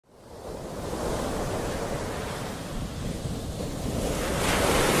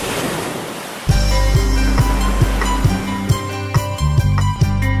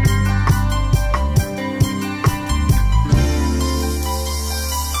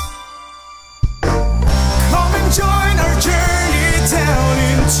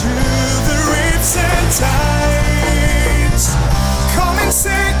to the reefs and tides. Come and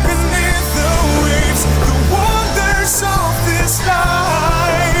sink beneath the waves, the wonders of this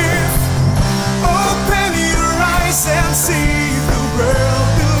life. Open your eyes and see the world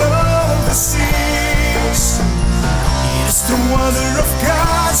below the seas. It's the wonder of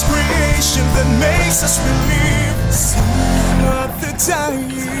God's creation that makes us believe. Not the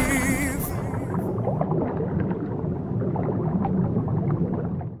dive.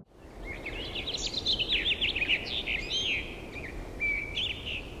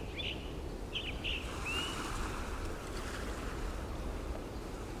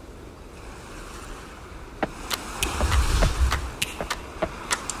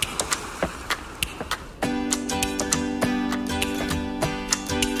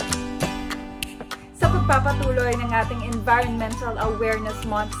 Pagpapatuloy ng ating Environmental Awareness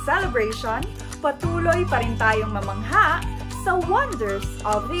Month celebration, patuloy pa rin tayong mamangha sa wonders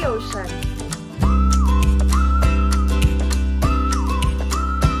of the ocean.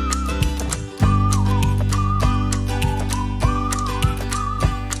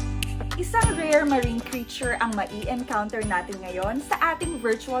 Isang rare marine creature ang mai-encounter natin ngayon sa ating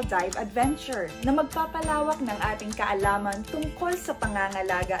virtual dive adventure na magpapalawak ng ating kaalaman tungkol sa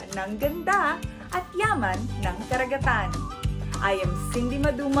pangangalaga ng ganda at yaman ng karagatan. I am Cindy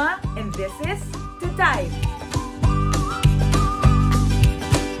Maduma and this is The Dive.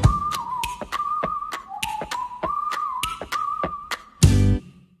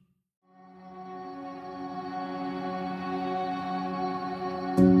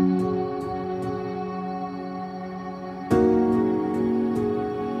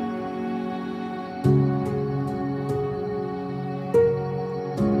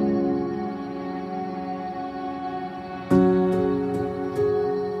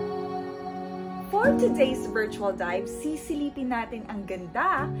 For today's virtual dive, sisilipin natin ang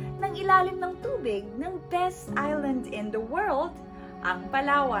ganda ng ilalim ng tubig ng best island in the world, ang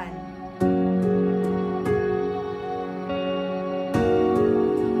Palawan.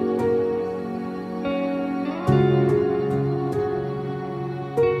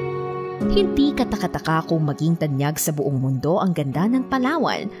 Hindi katakataka kung maging tanyag sa buong mundo ang ganda ng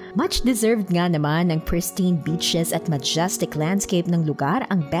Palawan. Much deserved nga naman ng pristine beaches at majestic landscape ng lugar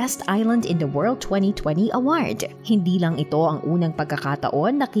ang Best Island in the World 2020 Award. Hindi lang ito ang unang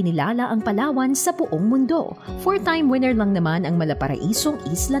pagkakataon na kinilala ang Palawan sa buong mundo. 4-time winner lang naman ang malaparaisong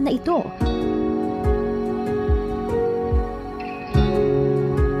isla na ito.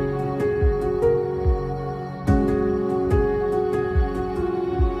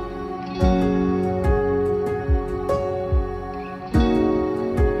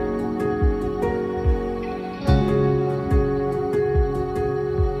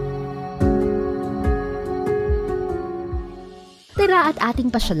 Tara at ating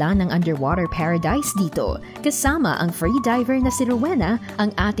pasyalan ng underwater paradise dito. Kasama ang free diver na si Rowena,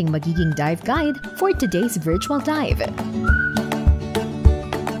 ang ating magiging dive guide for today's virtual dive.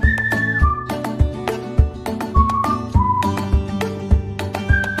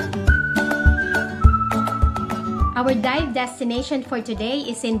 Our dive destination for today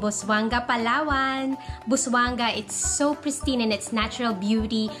is in Busuanga, Palawan. Busuanga, it's so pristine in its natural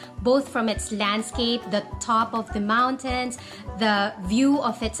beauty, both from its landscape, the top of the mountains, the view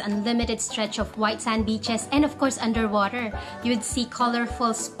of its unlimited stretch of white sand beaches, and of course underwater. You'd see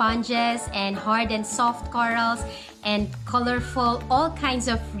colorful sponges and hard and soft corals and colorful all kinds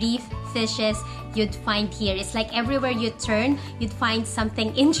of reef fishes you'd find here. It's like everywhere you turn, you'd find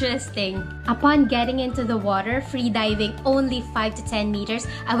something interesting. Upon getting into the water, free diving only 5 to 10 meters,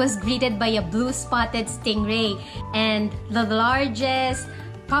 I was greeted by a blue-spotted stingray and the largest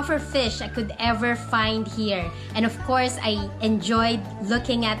puffer fish I could ever find here. And of course, I enjoyed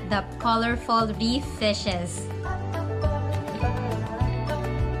looking at the colorful reef fishes.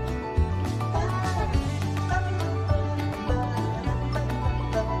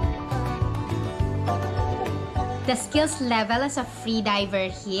 The skills level as a free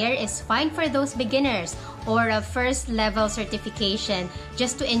diver here is fine for those beginners or a first level certification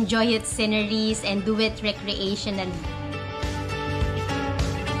just to enjoy its sceneries and do it recreationally.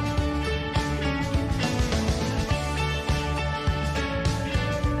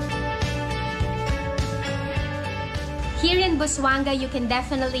 Here in Busuanga, you can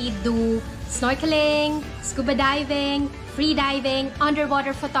definitely do snorkeling, scuba diving, free diving,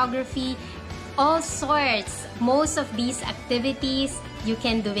 underwater photography, all sorts. Most of these activities, you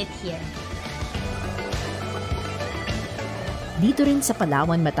can do it here. Dito rin sa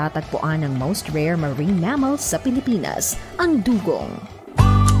Palawan matatagpuan ang most rare marine mammal sa Pilipinas, ang dugong.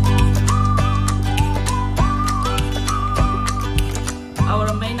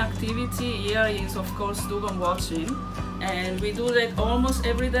 our main activity here is of course dugong watching, and we do that almost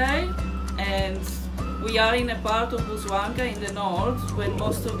every day. And we are in a part of Busuanga in the north when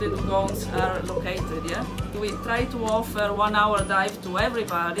most of the dugongs are located. Yeah, we try to offer 1 hour dive to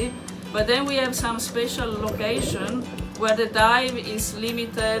everybody, but then we have some special location where the dive is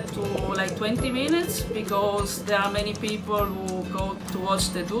limited to like 20 minutes because there are many people who go to watch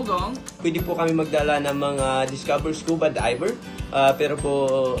the dugong. Pwede po kami magdala ng mga discover scuba diver, pero po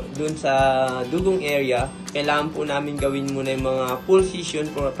dun sa dugong area, kailangan po namin gawin muna yung mga full session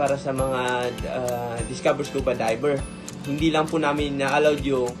para sa mga discover scuba diver. Hindi lang po namin na-allowed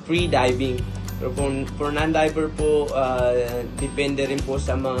yung free diving. Pero for non-diver po, depende rin po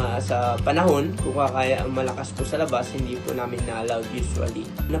sa panahon. Kung kaya malakas po sa labas, hindi po namin na-allowed usually.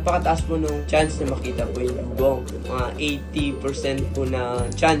 Napakataas po nung chance na makita po yung dugong. Mga 80% po na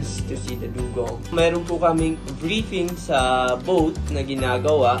chance to see the dugong. Mayroon po kaming briefing sa boat na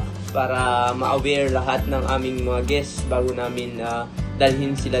ginagawa para ma-aware lahat ng aming mga guests bago namin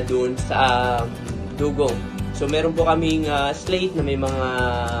dalhin sila doon sa dugong. So meron po kaming slate na may mga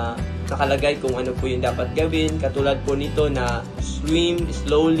nakalagay kung ano po yung dapat gawin. Katulad po nito na swim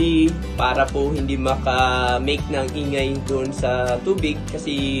slowly para po hindi maka-make ng ingay doon sa tubig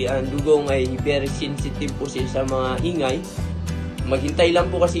kasi ang dugong ay very sensitive po siya sa mga ingay. Maghintay lang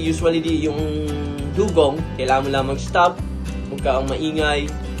po kasi usually yung dugong, kailangan mo lang mag-stop, huwag kang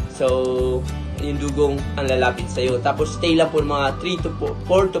maingay. So, yung dugong ang lalapit sa'yo. Tapos stay lang po mga 4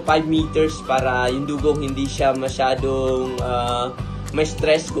 to 5 meters para yung dugong hindi siya masyadong may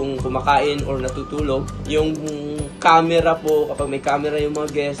stress kung kumakain or natutulog. Yung camera po, kapag may camera yung mga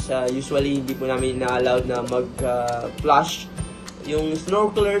guests, usually hindi po namin na-allowed na mag-flash. Yung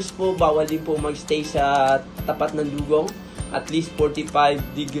snorkelers po, bawal din po magstay sa tapat ng dugong. At least 45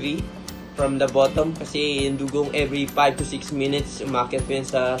 degree from the bottom kasi yung dugong every 5 to 6 minutes umakyat po yan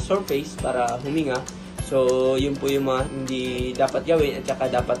sa surface para huminga. So, yun po yung mga hindi dapat gawin at saka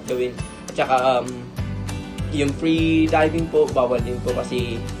dapat gawin. At saka, yung free diving po, bawal din po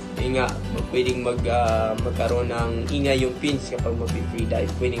kasi yun nga, pwedeng magkaroon ng ingay yung fins kapag mag-free dive.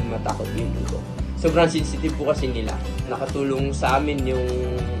 Pwedeng matakot yung dugong. Sobrang sensitive po kasi nila. Nakatulong sa amin yung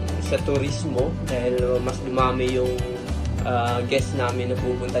sa turismo dahil mas dumami yung guests namin na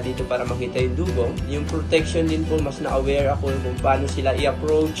pupunta dito para makita yung dugong. Yung protection din po, mas na-aware ako kung paano sila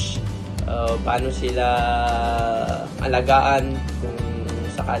i-approach, paano sila alagaan kung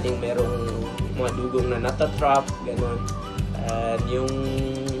sakaling merong mga dugong na natatrap, gano'n. Yung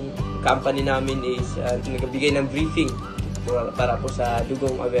company namin is nagbigay ng briefing para po sa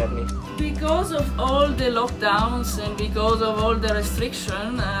dugong awareness. Because of all the lockdowns and because of all the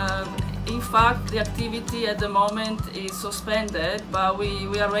restriction, in fact, the activity at the moment is suspended, but we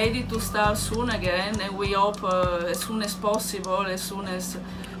are ready to start soon again, and we hope as soon as possible, as soon as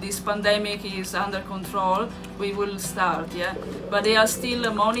this pandemic is under control, we will start. Yeah, but they are still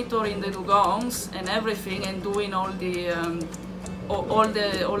monitoring the dugongs and everything, and doing all the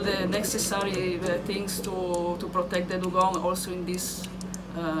necessary things to protect the dugong also in this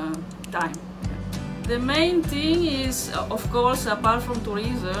time. The main thing is, of course, apart from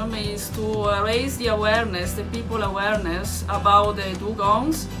tourism, is to raise the awareness, the people awareness about the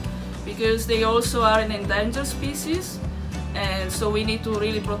dugongs, because they also are an endangered species, and so we need to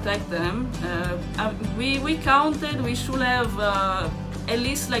really protect them. We counted, we should have at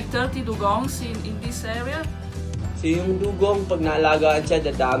least like 30 dugongs in this area. So yung dugong, pag naalagaan siya,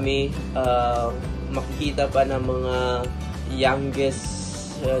 dadami, makikita pa ng mga youngest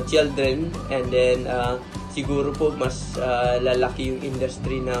children, and then siguro po mas lalaki yung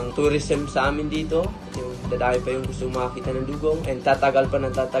industry ng tourism sa amin dito. Yung dadami pa yung gusto makakita ng dugong, and tatagal pa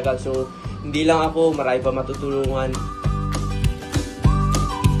ng tatagal. So hindi lang ako, marami pa matutulungan.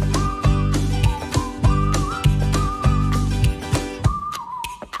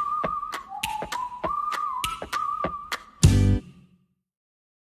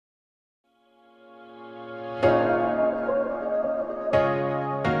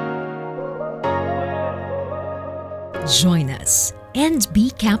 Join us and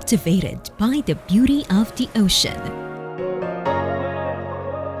be captivated by the beauty of the ocean.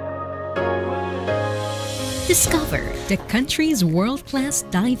 Discover the country's world-class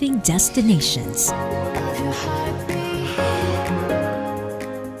diving destinations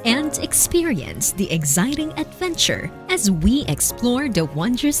and experience the exciting adventure as we explore the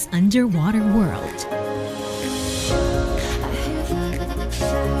wondrous underwater world.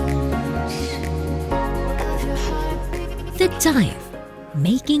 The Dive,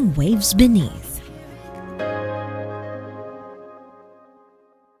 making waves beneath.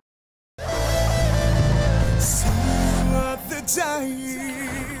 See you at the dive.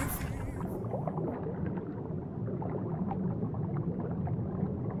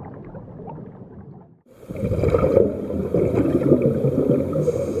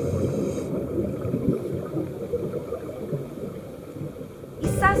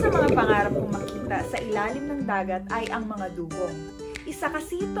 Isa sa mga pangarap kong makita sa ilalim ng dagat ay ang mga dugong. Isa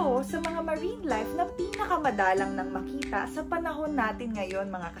kasi ito sa mga marine life na pinakamadalang nang makita sa panahon natin ngayon,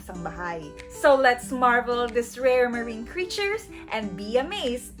 mga kasangbahay. So let's marvel these rare marine creatures and be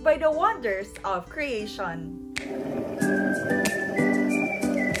amazed by the wonders of creation.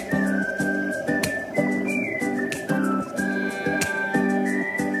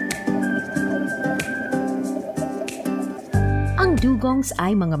 Ang dugongs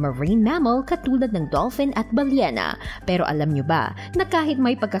ay mga marine mammal katulad ng dolphin at balyena. Pero alam nyo ba na kahit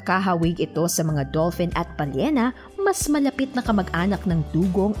may pagkakahawig ito sa mga dolphin at balyena, mas malapit na kamag-anak ng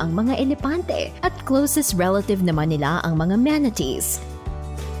dugong ang mga elepante at closest relative naman nila ang mga manatees.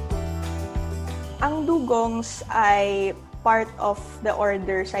 Ang dugongs ay part of the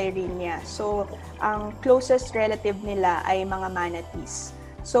order Sirenia. So, ang closest relative nila ay mga manatees.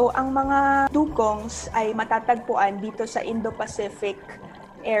 So, ang mga dugongs ay matatagpuan dito sa Indo-Pacific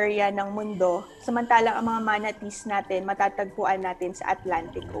area ng mundo, samantalang ang mga manatees natin matatagpuan natin sa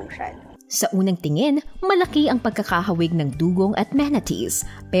Atlantic Ocean. Sa unang tingin, malaki ang pagkakahawig ng dugong at manatees,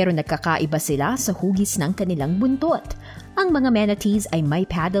 pero nagkakaiba sila sa hugis ng kanilang buntot. Ang mga manatees ay may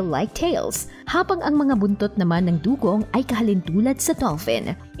paddle-like tails, habang ang mga buntot naman ng dugong ay kahalintulad sa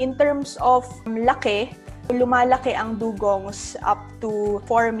dolphin. In terms of laki, lumalaki ang dugongs up to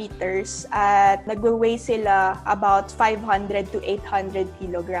 4 meters at nagwe-weigh sila about 500 to 800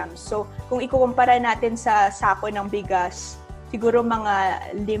 kilograms. So, kung ikukumpara natin sa sako ng bigas, siguro mga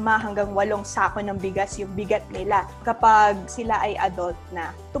 5 hanggang 8 sako ng bigas yung bigat nila kapag sila ay adult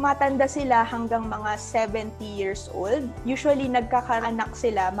na. Tumatanda sila hanggang mga 70 years old. Usually, nagkakaanak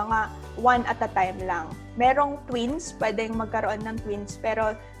sila mga 1 at a time lang. Merong twins, pwedeng magkaroon ng twins,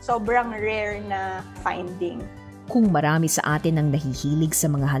 pero sobrang rare na finding. Kung marami sa atin ang nahihilig sa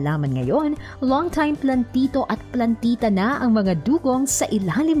mga halaman ngayon, long-time plantito at plantita na ang mga dugong sa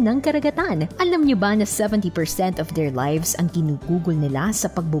ilalim ng karagatan. Alam niyo ba na 70% of their lives ang ginugugol nila sa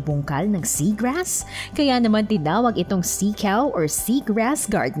pagbubungkal ng seagrass? Kaya naman tinawag itong sea cow or seagrass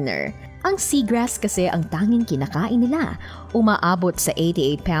gardener. Ang seagrass kasi ang tanging kinakain nila. Umaabot sa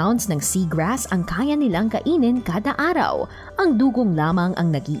 88 pounds ng seagrass ang kaya nilang kainin kada araw. Ang dugong lamang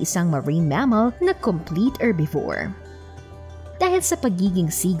ang nag-iisang marine mammal na complete herbivore. Dahil sa pagiging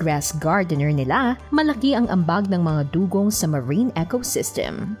seagrass gardener nila, malaki ang ambag ng mga dugong sa marine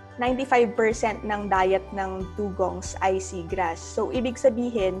ecosystem. 95% ng diet ng dugongs ay seagrass. So, ibig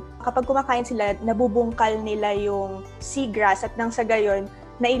sabihin, kapag kumakain sila, nabubungkal nila yung seagrass at nang sa gayon,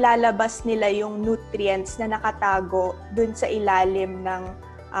 nailalabas nila yung nutrients na nakatago dun sa ilalim ng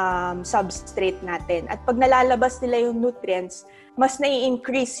substrate natin. At pag nalalabas nila yung nutrients, mas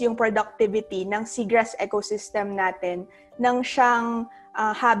nai-increase yung productivity ng seagrass ecosystem natin nang siyang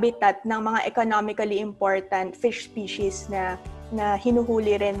habitat ng mga economically important fish species na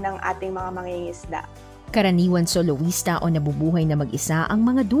hinuhuli rin ng ating mga mangingisda. Karaniwan soloista o nabubuhay na mag-isa ang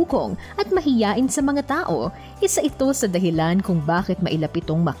mga dugong at mahiyain sa mga tao. Isa ito sa dahilan kung bakit mailapit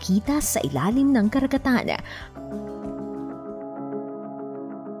itong makita sa ilalim ng karagatan.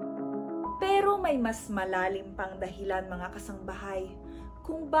 Pero may mas malalim pang dahilan, mga kasangbahay,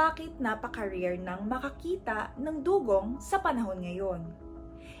 kung bakit napaka-rare nang makakita ng dugong sa panahon ngayon.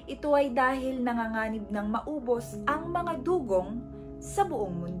 Ito ay dahil nanganganib ng maubos ang mga dugong sa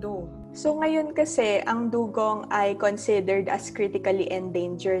buong mundo. So ngayon kasi, ang dugong ay considered as critically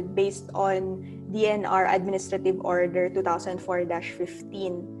endangered based on DNR Administrative Order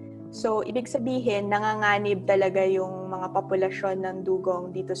 2004-15. So, ibig sabihin, nanganganib talaga yung mga populasyon ng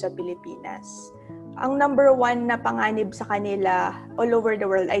dugong dito sa Pilipinas. Ang number 1 na panganib sa kanila all over the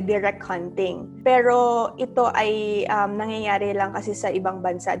world ay direct hunting. Pero ito ay nangyayari lang kasi sa ibang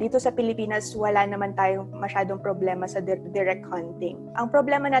bansa. Dito sa Pilipinas, wala naman tayong masyadong problema sa direct hunting. Ang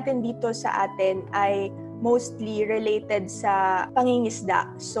problema natin dito sa atin ay mostly related sa pangingisda.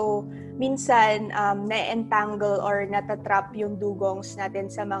 So, minsan na-entangle or natatrap yung dugongs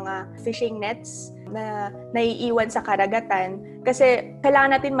natin sa mga fishing nets na naiiwan sa karagatan kasi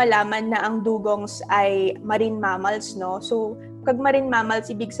kailangan natin malaman na ang dugongs ay marine mammals, no? So, pag marine mammals,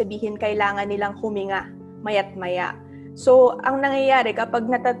 ibig sabihin kailangan nilang huminga mayat maya. So, ang nangyayari kapag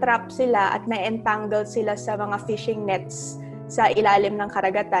natatrap sila at na-entangle sila sa mga fishing nets sa ilalim ng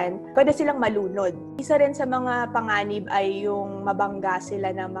karagatan, pwede silang malunod. Isa rin sa mga panganib ay yung mabangga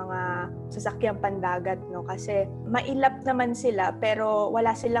sila ng mga sasakyang pandagat, no? Kasi mailap naman sila pero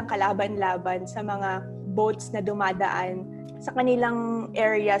wala silang kalaban-laban sa mga boats na dumadaan sa kanilang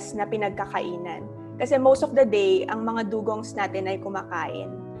areas na pinagkakainan. Kasi most of the day, ang mga dugongs natin ay kumakain.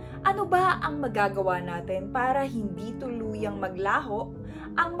 Ano ba ang magagawa natin para hindi tuluyang maglaho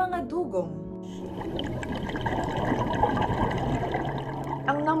ang mga dugong?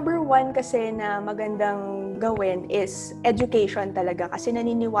 Ang number one kasi na magandang gawin is education talaga. Kasi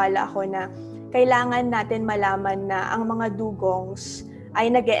naniniwala ako na kailangan natin malaman na ang mga dugongs ay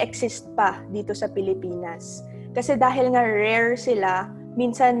nag-e-exist pa dito sa Pilipinas. Kasi dahil nga rare sila,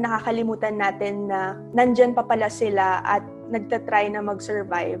 minsan nakakalimutan natin na nandyan pa pala sila at nagtatry na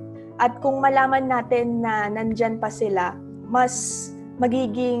mag-survive. At kung malaman natin na nandyan pa sila, mas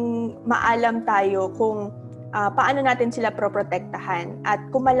magiging maalam tayo kung paano natin sila proprotektahan. At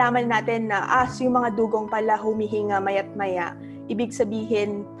kung malaman natin na yung mga dugong pala humihinga mayat maya, ibig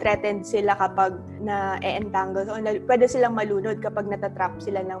sabihin threatened sila kapag na-entangle. So, pwede silang malunod kapag natatrap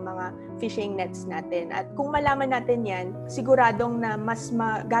sila ng mga fishing nets natin. At kung malaman natin yan, siguradong na mas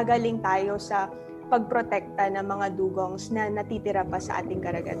magagaling tayo sa pagprotekta ng mga dugongs na natitira pa sa ating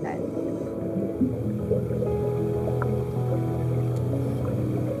karagatan.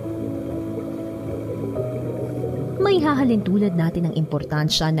 May hahalin tulad natin ang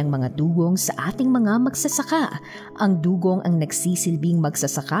importansya ng mga dugong sa ating mga magsasaka. Ang dugong ang nagsisilbing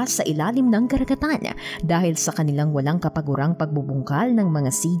magsasaka sa ilalim ng karagatan dahil sa kanilang walang kapagurang pagbubungkal ng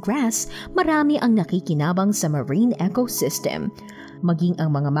mga seagrass, marami ang nakikinabang sa marine ecosystem. Maging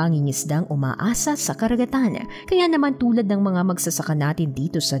ang mga mangingisdang umaasa sa karagatan. Kaya naman tulad ng mga magsasaka natin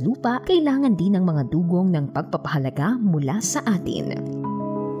dito sa lupa, kailangan din ng mga dugong ng pagpapahalaga mula sa atin.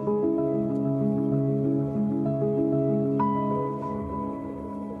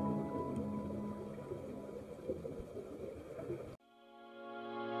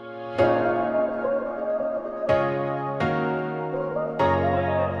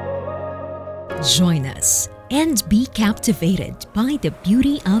 Join us and be captivated by the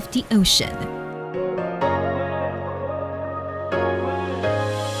beauty of the ocean.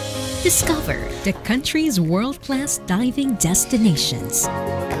 Discover the country's world-class diving destinations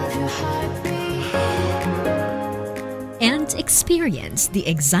and experience the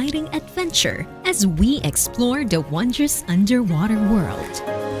exciting adventure as we explore the wondrous underwater world.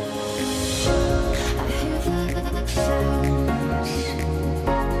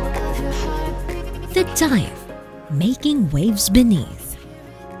 The Dive, making waves beneath.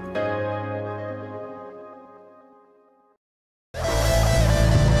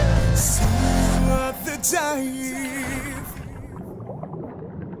 The Dive.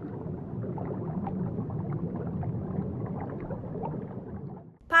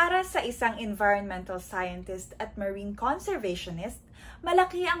 Para sa isang environmental scientist at marine conservationist,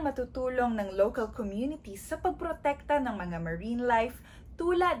 malaki ang matutulong ng local communities sa pagprotekta ng mga marine life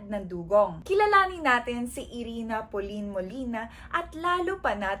tulad ng dugong. Kilalanin natin si Irina Pauline Molina at lalo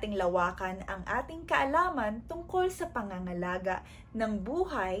pa nating lawakan ang ating kaalaman tungkol sa pangangalaga ng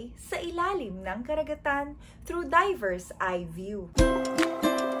buhay sa ilalim ng karagatan through diverse eye view.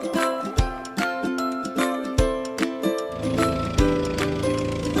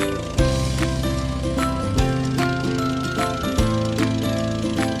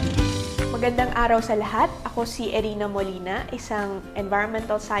 Magandang araw sa lahat. Ako si Irina Molina, isang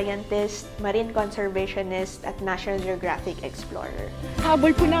environmental scientist, marine conservationist at National Geographic explorer.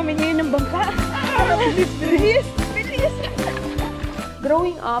 Habol po namin ngayon ng bangka. Bilis!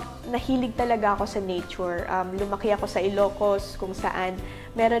 Growing up, nahilig talaga ako sa nature. Lumaki ako sa Ilocos kung saan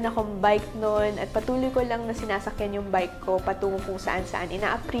meron akong bike noon at patuloy ko lang na sinasakyan yung bike ko patungo kung saan-saan.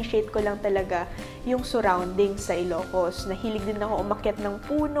 Ina-appreciate ko lang talaga yung surroundings sa Ilocos. Nahilig din ako umakyat ng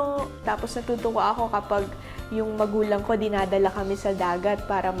puno. Tapos natutuwa ako kapag yung magulang ko dinadala kami sa dagat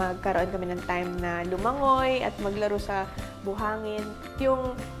para magkaroon kami ng time na lumangoy at maglaro sa buhangin.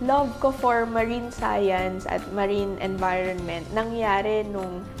 Yung love ko for marine science at marine environment nangyari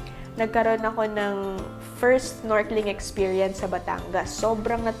nung nagkaroon ako ng first snorkeling experience sa Batangas.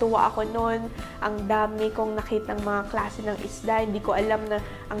 Sobrang natuwa ako noon. Ang dami kong nakitang mga klase ng isda. Hindi ko alam na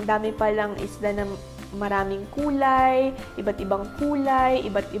ang dami palang isda na maraming kulay, iba't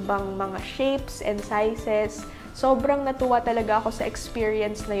ibang mga shapes and sizes. Sobrang natuwa talaga ako sa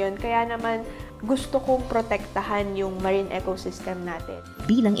experience na yun. Kaya naman, gusto kong protektahan yung marine ecosystem natin.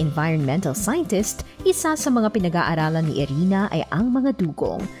 Bilang environmental scientist, isa sa mga pinag-aaralan ni Irina ay ang mga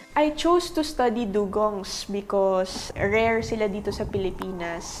dugong. I chose to study dugongs because rare sila dito sa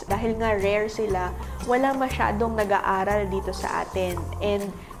Pilipinas. Dahil nga rare sila, wala masyadong nag-aaral dito sa atin. And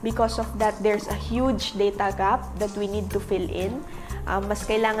because of that, there's a huge data gap that we need to fill in. Mas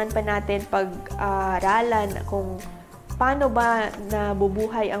kailangan pa natin pag-aralan kung paano ba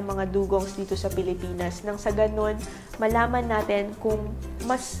nabubuhay ang mga dugongs dito sa Pilipinas, nang sa ganun malaman natin kung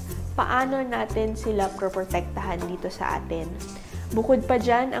mas paano natin sila proprotektahan dito sa atin. Bukod pa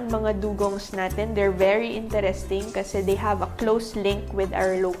dyan, ang mga dugongs natin, they're very interesting kasi they have a close link with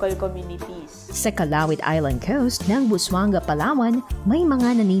our local communities. Sa Calawit Island coast ng Busuanga, Palawan, may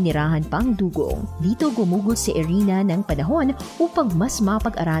mga naninirahan pang dugong. Dito gumugol si Irina ng panahon upang mas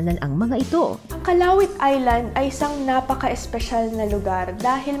mapag-aralan ang mga ito. Ang Calawit Island ay isang napaka-espesyal na lugar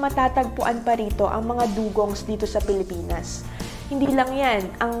dahil matatagpuan pa rito ang mga dugongs dito sa Pilipinas. Hindi lang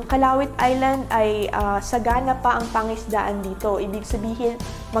yan. Ang Calawit Island ay sagana pa ang pangisdaan dito. Ibig sabihin,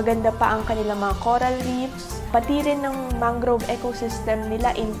 maganda pa ang kanilang mga coral reefs. Pati rin ng mangrove ecosystem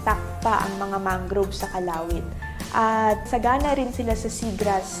nila, intact pa ang mga mangrove sa Calawit. At sagana rin sila sa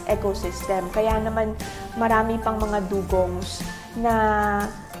seagrass ecosystem. Kaya naman marami pang mga dugongs na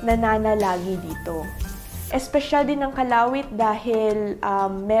nananalagi dito. Espesyal din ang Calawit dahil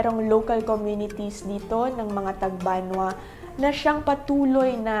merong local communities dito ng mga Tagbanwa na siyang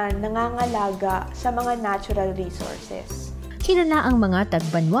patuloy na nangangalaga sa mga natural resources. Kilala ang mga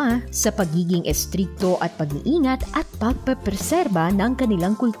Tagbanwa sa pagiging estrikto at pag-iingat at pagpapreserba ng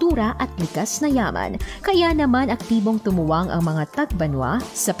kanilang kultura at likas na yaman. Kaya naman aktibong tumuwang ang mga Tagbanwa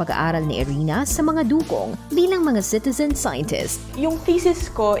sa pag-aaral ni Irina sa mga dugong bilang mga citizen scientist. Yung thesis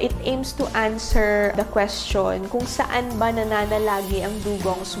ko, it aims to answer the question kung saan ba nananalagi ang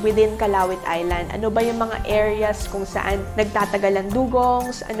dugongs within Calawit Island. Ano ba yung mga areas kung saan nagtatagal ang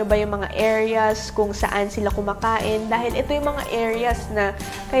dugongs? Ano ba yung mga areas kung saan sila kumakain? Dahil ito yung mga areas na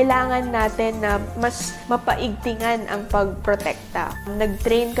kailangan natin na mas mapaigtingan ang pagprotekta.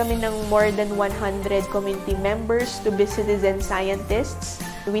 Nag-train kami ng more than 100 community members to be citizen scientists.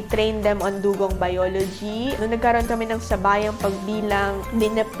 We trained them on dugong biology. Noong nagkaroon kami ng sabayang pagbilang,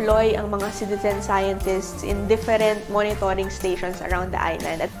 dineploy ang mga citizen scientists in different monitoring stations around the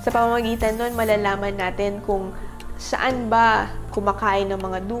island. At sa pamamagitan nun, malalaman natin kung saan ba kumakain ng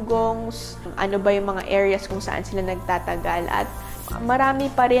mga dugongs, ano ba yung mga areas kung saan sila nagtatagal, at marami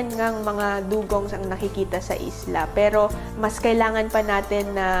pa rin ngang mga dugongs ang nakikita sa isla. Pero mas kailangan pa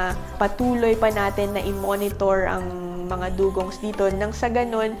natin na patuloy pa natin na i-monitor ang mga dugongs dito nang sa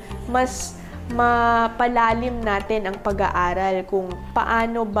ganun mas mapalalim natin ang pag-aaral kung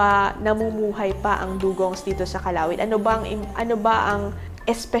paano ba namumuhay pa ang dugongs dito sa Calawit. Ano ba ang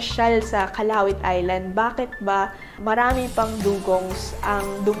espesyal sa Calawit Island? Bakit ba marami pang dugongs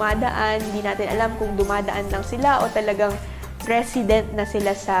ang dumadaan? Hindi natin alam kung dumadaan lang sila o talagang resident na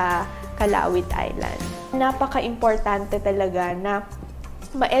sila sa Calawit Island. Napaka-importante talaga na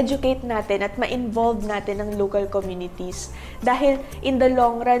ma-educate natin at ma-involve natin ang local communities dahil in the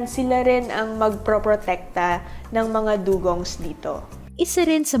long run, sila rin ang magproprotekta ng mga dugongs dito. Isa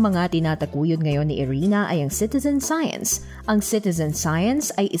rin sa mga tinataguyod ngayon ni Irina ay ang citizen science. Ang citizen science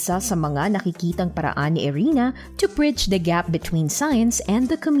ay isa sa mga nakikitang paraan ni Irina to bridge the gap between science and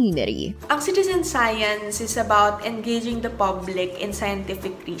the community. Ang citizen science is about engaging the public in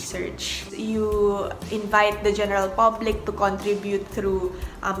scientific research. You invite the general public to contribute through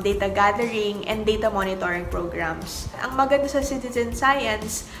data gathering and data monitoring programs. Ang maganda sa citizen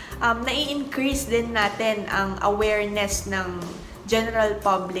science, nai-increase din natin ang awareness ng general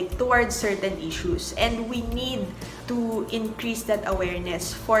public towards certain issues, and we need to increase that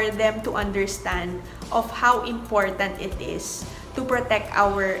awareness for them to understand of how important it is to protect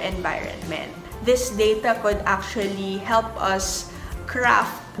our environment. This data could actually help us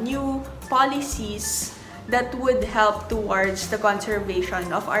craft new policies that would help towards the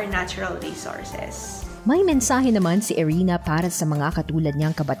conservation of our natural resources. May mensahe naman si Irina para sa mga katulad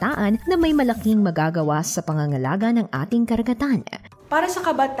niyang kabataan na may malaking magagawa sa pangangalaga ng ating karagatan. Para sa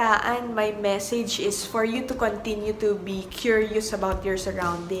kabataan, my message is for you to continue to be curious about your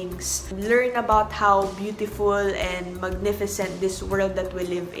surroundings. Learn about how beautiful and magnificent this world that we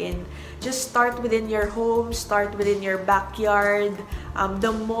live in. Just start within your home, start within your backyard.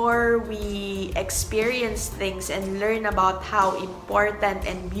 The more we experience things and learn about how important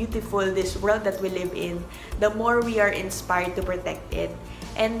and beautiful this world that we live in, the more we are inspired to protect it.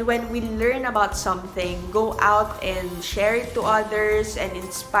 And when we learn about something, go out and share it to others and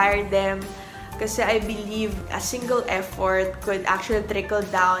inspire them. Kasi I believe a single effort could actually trickle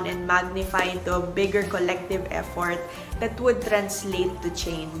down and magnify into a bigger collective effort that would translate to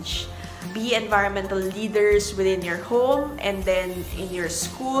change. Be environmental leaders within your home and then in your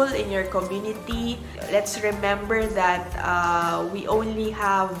school, in your community. Let's remember that we only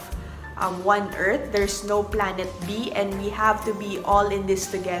have one Earth, there's no planet B, and we have to be all in this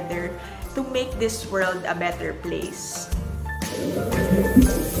together to make this world a better place.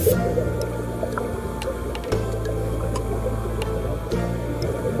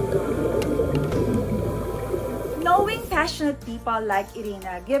 passionate people like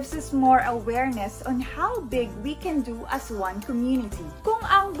Irina gives us more awareness on how big we can do as one community. Kung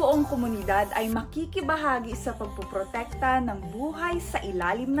ang buong komunidad ay makikibahagi sa pagpoprotekta ng buhay sa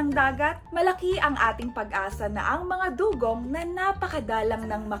ilalim ng dagat, malaki ang ating pag-asa na ang mga dugong na napakadalang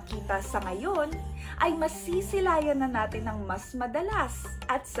nang makita sa ngayon ay masisilayan na natin ng mas madalas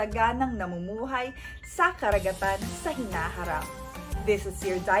at saganang namumuhay sa karagatan sa hinaharap. This is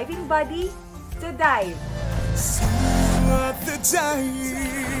your diving buddy, The Dive. The dive.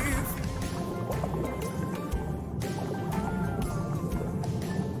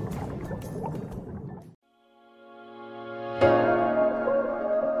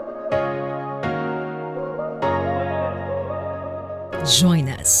 Join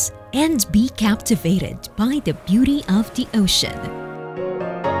us and be captivated by the beauty of the ocean.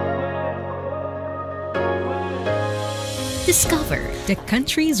 Discover the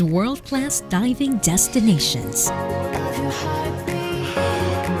country's world-class diving destinations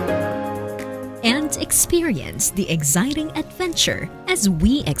and experience the exciting adventure as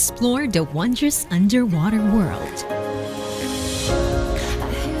we explore the wondrous underwater world.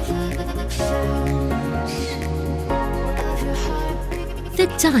 The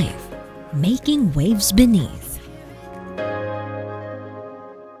Dive, making waves beneath.